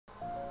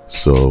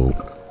So,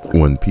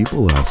 when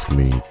people ask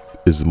me,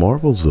 is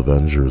Marvel's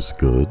Avengers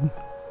good?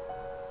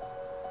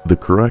 The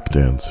correct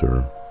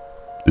answer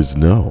is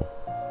no,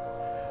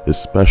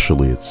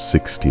 especially at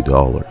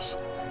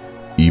 $60.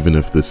 Even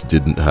if this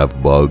didn't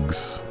have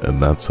bugs,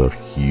 and that's a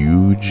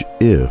huge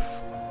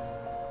if,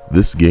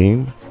 this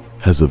game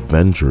has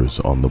Avengers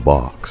on the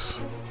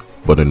box.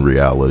 But in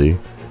reality,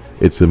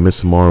 it's a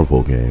Miss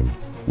Marvel game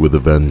with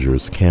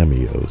Avengers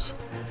cameos,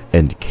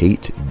 and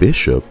Kate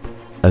Bishop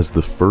as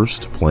the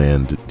first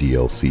planned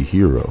DLC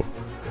hero.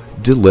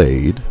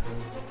 Delayed,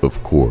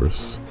 of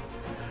course.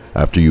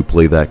 After you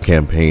play that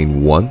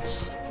campaign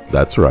once,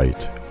 that's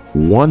right,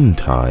 one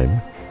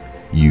time,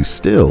 you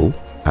still,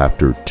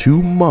 after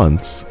 2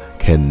 months,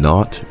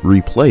 cannot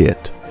replay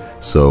it.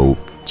 So,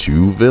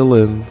 2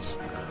 villains,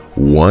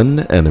 1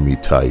 enemy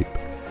type,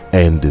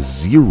 and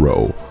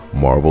 0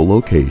 Marvel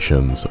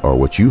locations are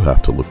what you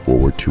have to look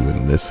forward to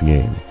in this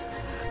game.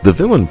 The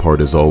villain part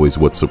is always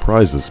what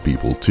surprises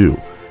people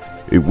too.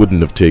 It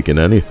wouldn't have taken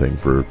anything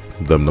for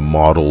them to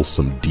model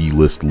some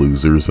D-list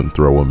losers and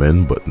throw them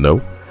in, but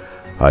no.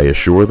 I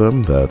assure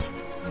them that,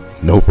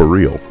 no, for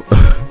real.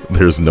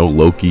 There's no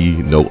Loki,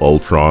 no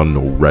Ultron,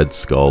 no Red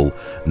Skull,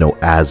 no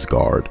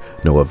Asgard,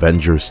 no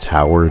Avengers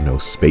Tower, no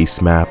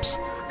space maps,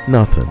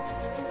 nothing.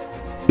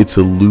 It's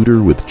a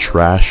looter with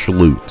trash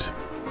loot,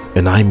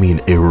 and I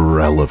mean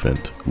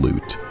irrelevant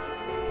loot.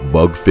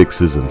 Bug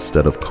fixes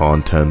instead of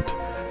content,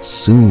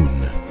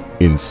 soon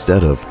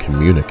instead of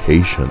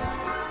communication.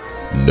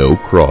 No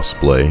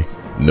crossplay,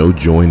 no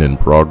join in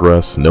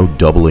progress, no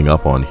doubling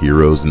up on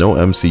heroes, no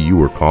MCU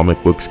or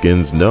comic book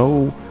skins,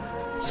 no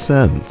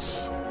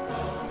sense.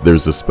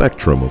 There's a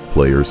spectrum of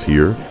players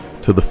here.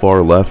 To the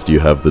far left you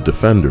have the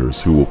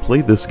defenders who will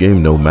play this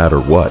game no matter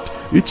what.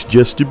 It's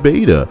just a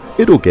beta,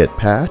 it'll get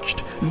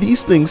patched,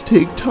 these things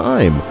take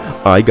time,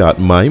 I got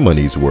my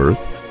money's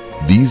worth.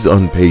 These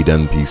unpaid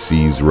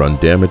NPCs run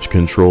damage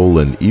control,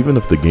 and even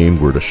if the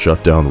game were to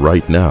shut down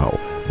right now,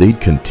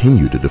 they'd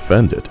continue to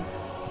defend it.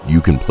 You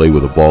can play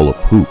with a ball of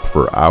poop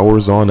for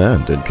hours on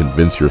end and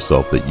convince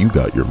yourself that you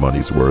got your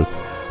money's worth,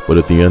 but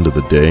at the end of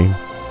the day,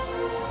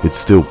 it's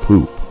still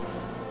poop.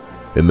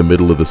 In the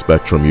middle of the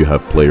spectrum you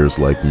have players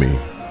like me.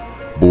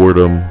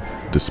 Boredom,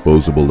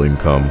 disposable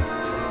income,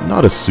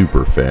 not a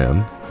super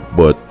fan,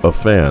 but a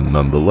fan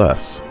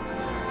nonetheless.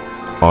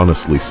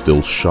 Honestly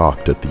still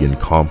shocked at the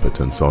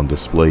incompetence on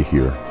display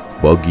here.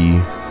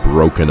 Buggy,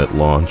 broken at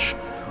launch.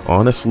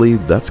 Honestly,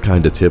 that's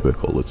kinda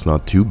typical, it's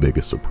not too big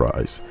a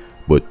surprise.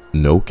 But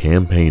no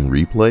campaign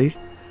replay?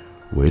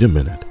 Wait a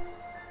minute.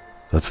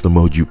 That's the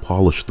mode you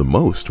polish the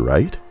most,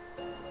 right?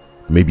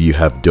 Maybe you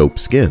have dope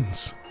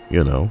skins.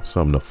 You know,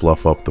 something to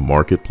fluff up the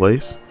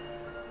marketplace?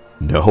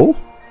 No?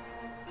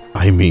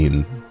 I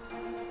mean,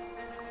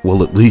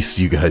 well, at least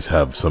you guys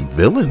have some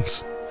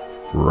villains,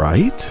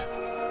 right?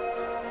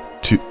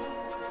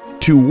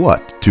 Too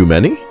what? Too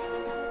many?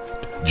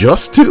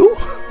 Just 2?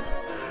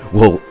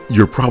 Well,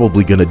 you're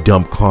probably gonna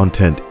dump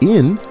content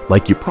in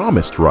like you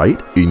promised,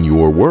 right? In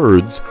your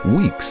words,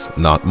 weeks,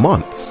 not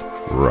months,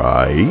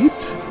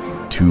 right?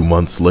 2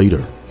 months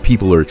later,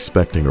 people are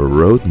expecting a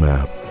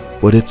roadmap,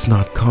 but it's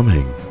not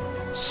coming.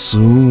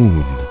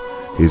 Soon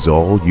is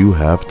all you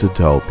have to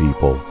tell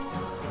people.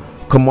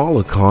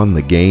 Kamala Khan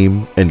the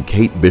game and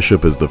Kate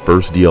Bishop as the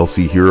first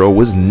DLC hero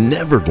was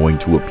never going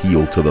to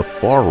appeal to the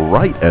far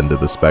right end of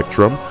the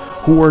spectrum,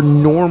 who are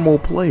normal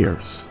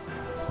players.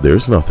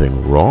 There's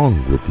nothing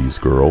wrong with these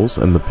girls,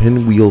 and the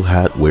pinwheel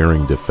hat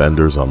wearing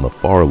defenders on the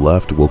far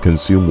left will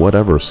consume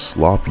whatever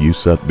slop you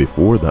set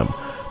before them,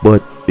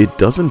 but it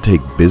doesn't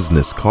take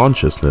business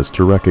consciousness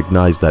to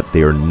recognize that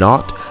they're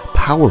not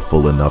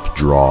powerful enough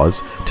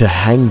draws to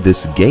hang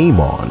this game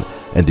on,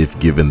 and if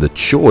given the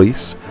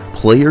choice,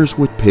 players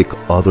would pick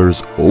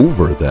others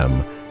over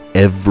them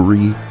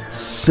every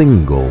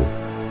single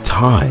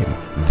time.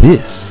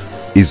 This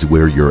is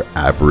where your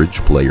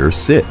average player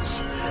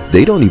sits.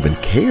 They don't even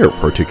care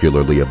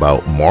particularly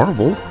about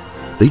Marvel.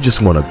 They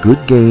just want a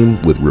good game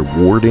with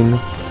rewarding,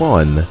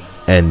 fun,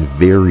 and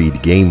varied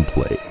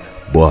gameplay.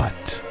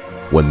 But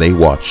when they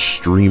watch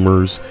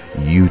streamers,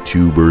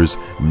 YouTubers,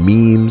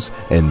 memes,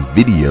 and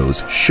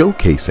videos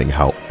showcasing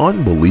how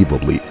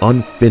unbelievably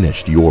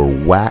unfinished your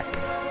whack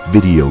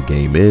video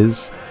game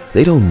is,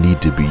 they don't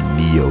need to be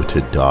Neo to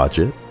dodge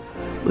it.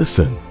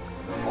 Listen,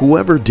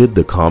 whoever did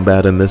the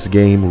combat in this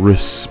game,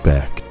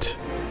 respect.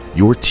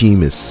 Your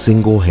team is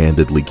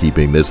single-handedly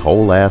keeping this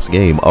whole ass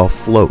game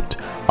afloat.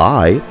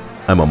 I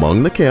am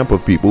among the camp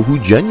of people who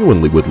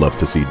genuinely would love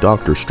to see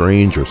Doctor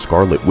Strange or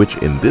Scarlet Witch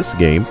in this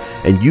game,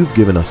 and you've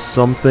given us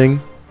something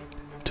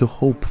to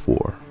hope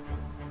for.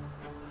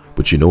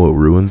 But you know what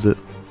ruins it?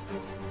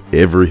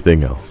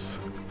 Everything else.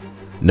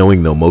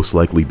 Knowing they'll most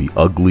likely be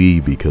ugly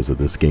because of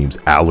this game's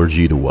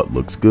allergy to what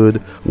looks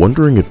good,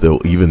 wondering if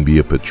there'll even be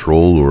a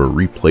patrol or a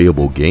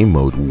replayable game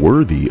mode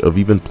worthy of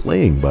even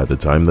playing by the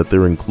time that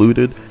they're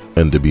included,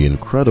 and to be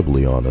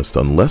incredibly honest,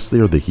 unless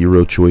they're the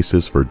hero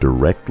choices for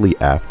directly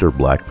after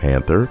Black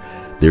Panther,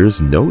 there's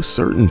no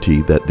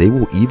certainty that they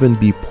will even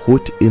be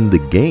put in the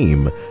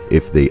game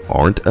if they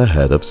aren't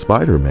ahead of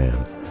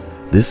Spider-Man.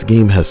 This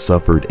game has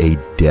suffered a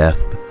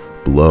death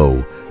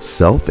blow,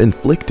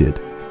 self-inflicted,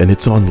 and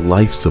it's on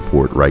life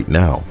support right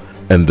now.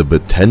 And the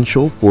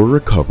potential for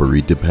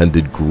recovery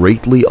depended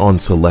greatly on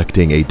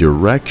selecting a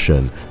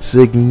direction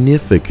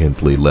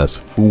significantly less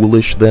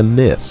foolish than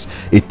this.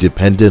 It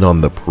depended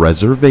on the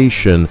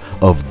preservation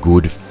of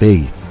good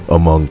faith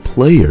among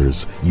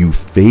players you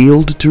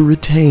failed to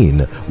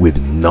retain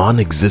with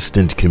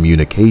non-existent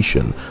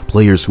communication,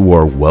 players who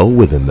are well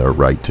within their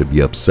right to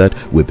be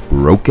upset with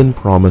broken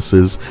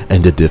promises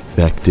and a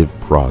defective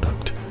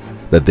product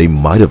that they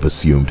might have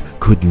assumed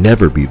could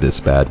never be this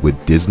bad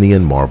with Disney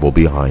and Marvel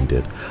behind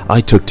it. I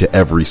took to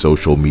every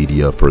social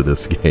media for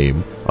this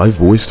game. I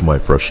voiced my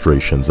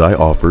frustrations, I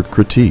offered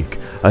critique,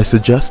 I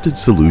suggested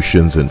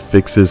solutions and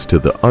fixes to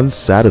the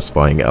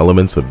unsatisfying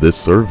elements of this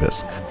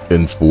service.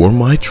 And for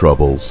my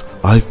troubles,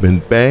 I've been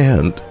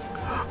banned.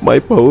 My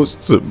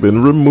posts have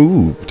been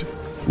removed.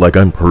 Like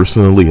I'm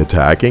personally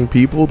attacking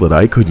people that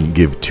I couldn't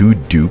give two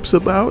dupes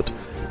about?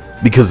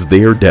 Because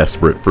they're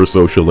desperate for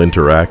social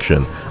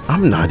interaction.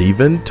 I'm not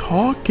even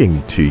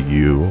talking to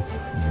you.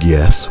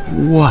 Guess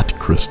what,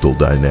 Crystal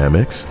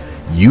Dynamics?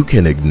 You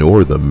can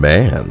ignore the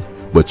man,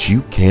 but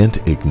you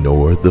can't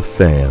ignore the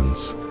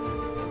fans.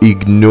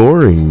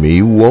 Ignoring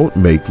me won't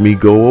make me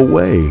go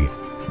away,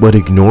 but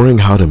ignoring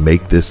how to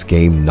make this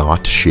game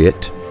not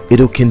shit,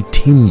 it'll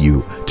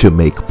continue to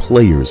make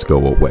players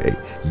go away.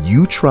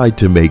 You tried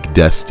to make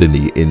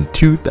Destiny in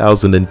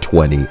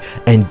 2020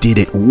 and did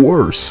it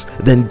worse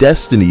than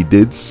Destiny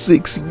did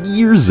 6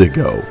 years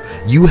ago.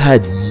 You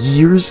had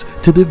years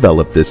to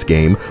develop this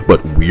game,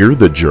 but we're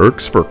the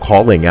jerks for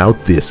calling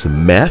out this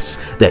mess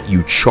that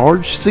you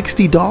charge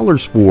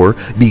 $60 for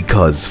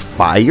because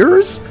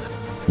fires?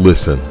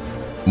 Listen.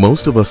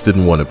 Most of us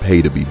didn't want to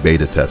pay to be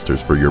beta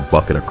testers for your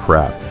bucket of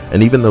crap,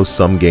 and even though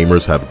some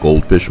gamers have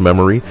goldfish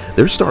memory,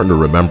 they're starting to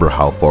remember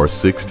how far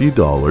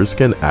 $60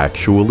 can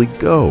actually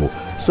go.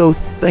 So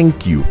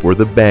thank you for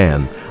the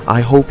ban.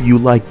 I hope you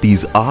like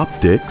these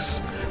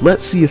optics.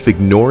 Let's see if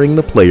ignoring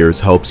the players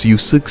helps you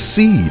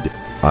succeed.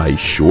 I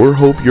sure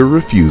hope your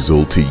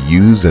refusal to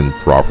use and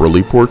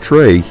properly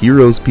portray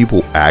heroes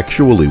people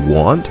actually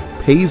want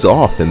pays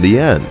off in the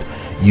end.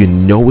 You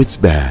know it's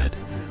bad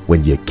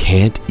when you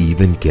can't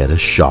even get a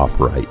shop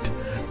right.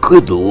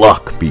 Good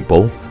luck,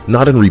 people.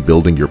 Not in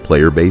rebuilding your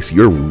player base,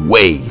 you're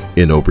way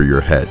in over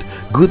your head.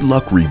 Good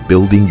luck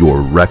rebuilding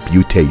your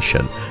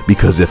reputation,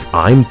 because if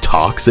I'm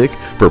toxic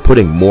for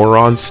putting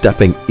morons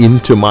stepping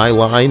into my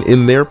line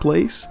in their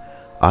place,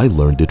 I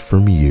learned it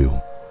from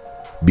you,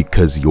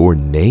 because your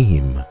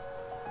name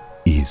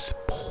is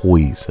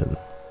poison.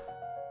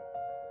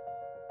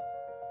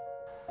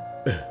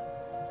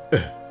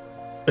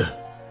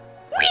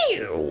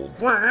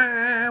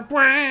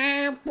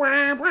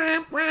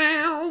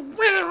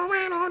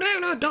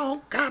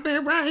 Don't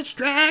copyright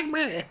strike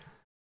me.